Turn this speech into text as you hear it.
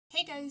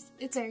Hey guys,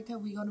 it's Erika.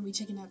 We're going to be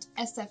checking out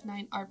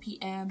SF9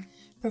 RPM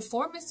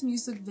performance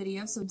music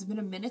video. So it's been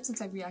a minute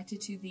since I've reacted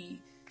to the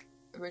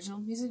original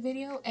music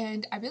video,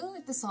 and I really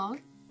like the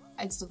song.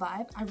 It's the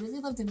vibe. I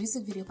really love the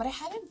music video, but I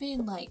haven't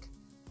been like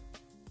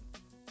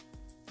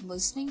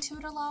listening to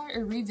it a lot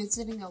or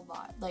revisiting a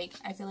lot. Like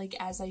I feel like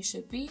as I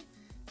should be.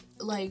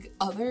 Like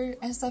other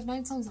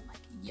SF9 songs, I'm like,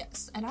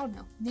 yes. And I don't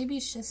know, maybe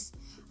it's just,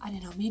 I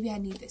don't know, maybe I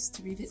need this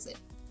to revisit.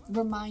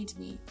 Remind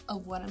me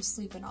of what I'm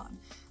sleeping on.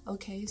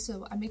 Okay,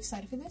 so I'm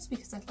excited for this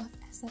because I love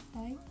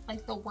SF9.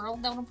 Like the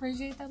world don't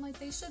appreciate them like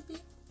they should be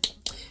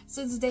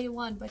since day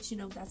one. But you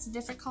know, that's a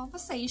different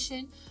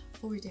conversation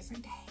for a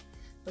different day.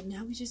 But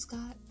now we just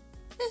got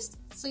this,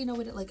 so you know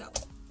what it like. Oh,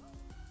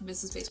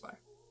 Mrs. Spacebar.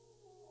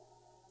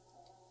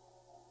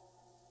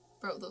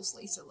 Bro, those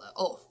laser love.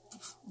 Oh,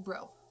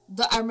 bro.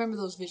 I remember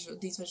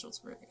these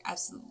visuals were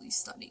absolutely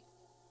stunning.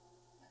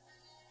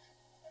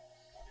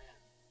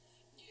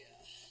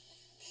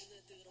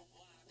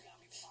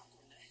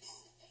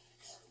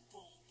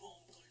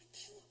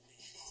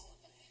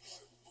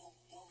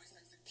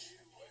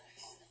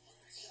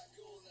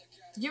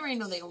 You already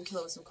know they gonna kill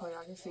it with some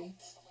choreography.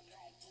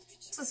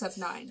 It's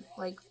SF9.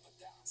 Like,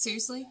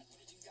 seriously?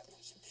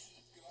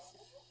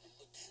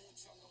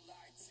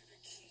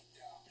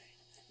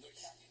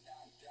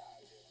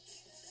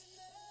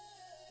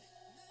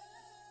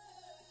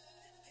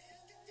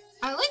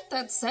 I like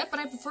that set, but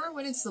I prefer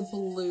when it's the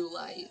blue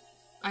light.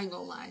 I ain't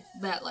gonna lie.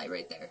 That light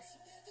right there.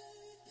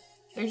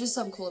 There's just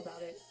something cool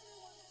about it.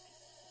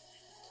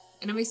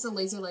 And it makes the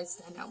laser light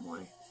stand out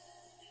more.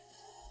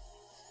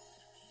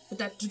 But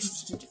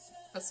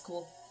that's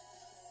cool.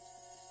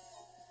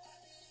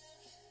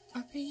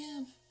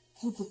 RPM.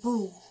 Boom, boom,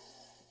 boom.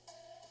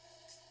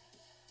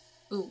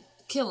 Ooh,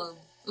 kill him.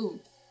 Ooh.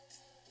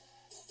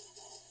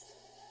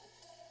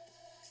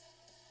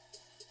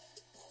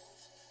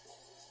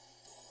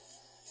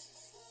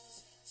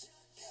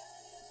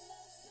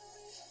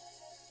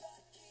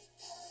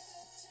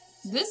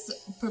 This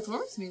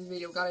performance music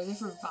video got a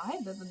different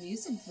vibe than the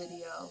music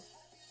video.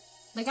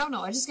 Like, I don't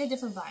know, I just get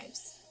different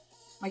vibes.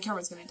 My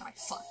camera's gonna die,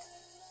 fuck.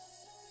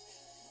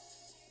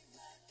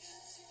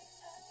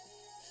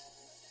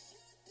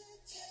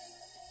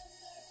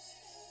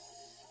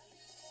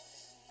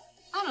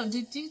 I don't know,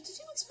 did you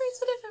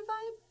experience a different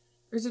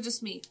vibe? Or is it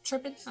just me?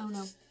 Tripping? I don't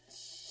know.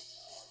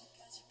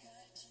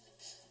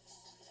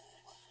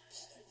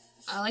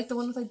 I like the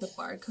one with like the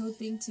barcode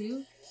thing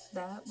too.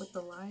 That with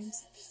the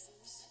lines.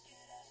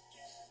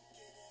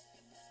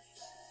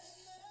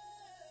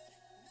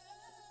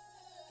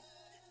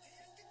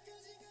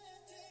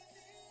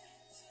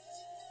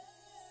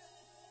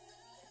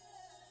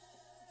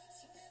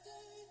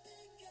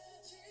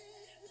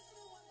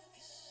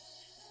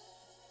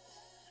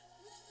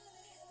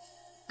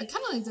 I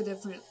kind of like the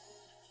different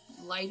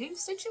lighting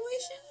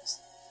situations.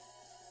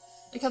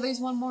 Like how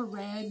there's one more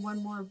red,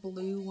 one more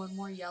blue, one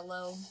more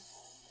yellow.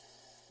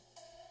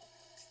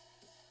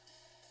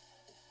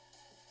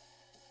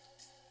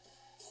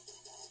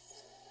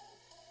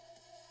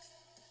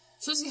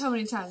 So see how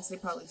many times they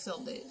probably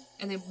filmed it.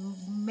 And they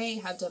may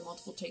have done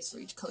multiple takes for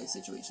each color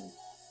situation.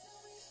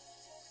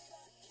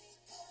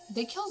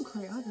 They killed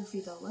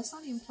choreography though. Let's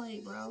not even play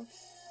it, bro.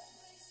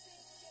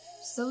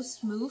 So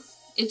smooth.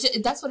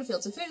 That's what it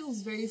feels. It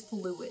feels very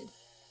fluid.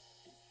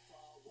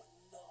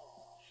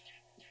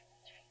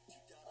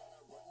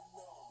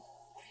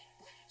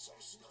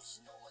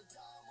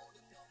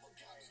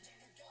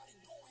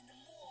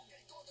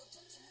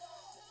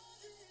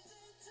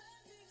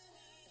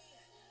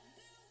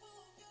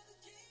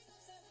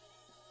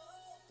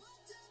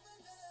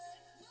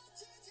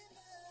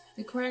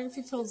 The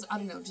choreography feels, I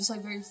don't know, just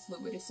like very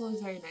fluid. It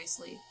flows very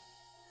nicely.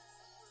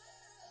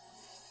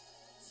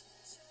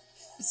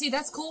 See,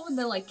 that's cool when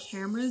the like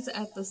camera's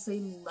at the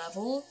same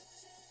level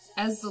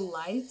as the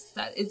lights.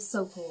 That it's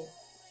so cool.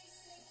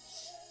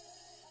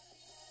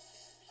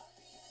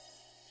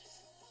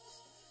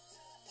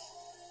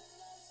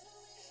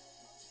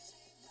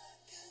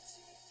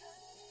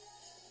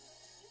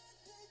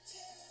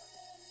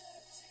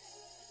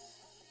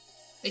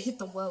 They hit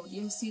the whoa.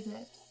 You ever see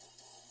that?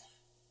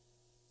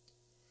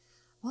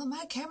 Well,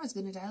 my camera's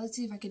gonna die. Let's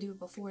see if I can do it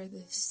before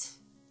this.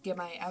 Get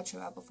my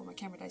outro out before my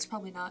camera dies.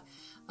 Probably not.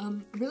 I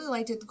really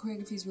liked it. The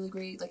choreography is really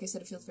great. Like I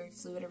said, it feels very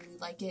fluid. I really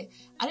like it.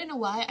 I don't know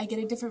why I get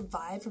a different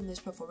vibe from this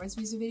performance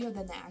music video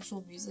than the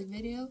actual music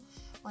video.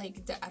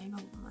 Like, I don't know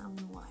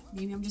why.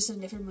 Maybe I'm just in a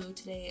different mood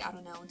today. I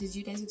don't know. Did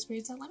you guys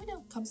experience that? Let me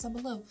know. Comments down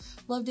below.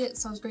 Loved it.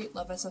 Sounds great.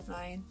 Love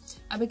SF9.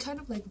 I've been kind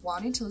of like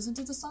wanting to listen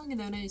to the song,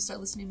 and then I start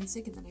listening to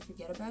music and then I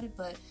forget about it.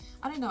 But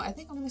I don't know. I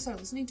think I'm going to start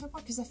listening to it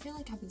more because I feel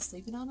like I've been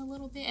sleeping on it a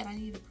little bit and I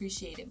need to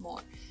appreciate it more.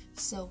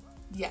 So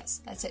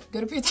yes, that's it. Go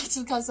to put your thoughts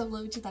in the comments down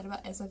below what you thought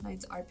about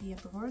SF9's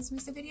RPM performance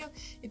music video.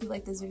 If you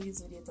like this video, give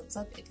this video a thumbs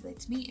up. If you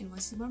liked me and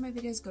want to see more of my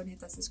videos, go and hit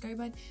that subscribe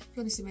button. If you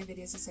want to see my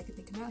videos the second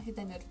they come out, hit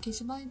that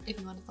notification button. If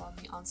you want to follow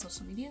me on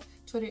social media,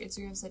 Twitter,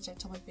 Instagram, Snapchat,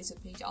 Tumblr,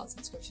 Facebook page, all in the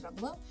description down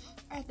below.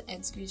 Or at the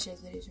end, screen share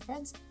this video with your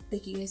friends.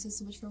 Thank you guys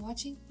so much for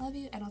watching. Love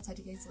you, and I'll talk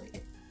to you guys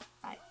later.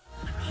 Bye.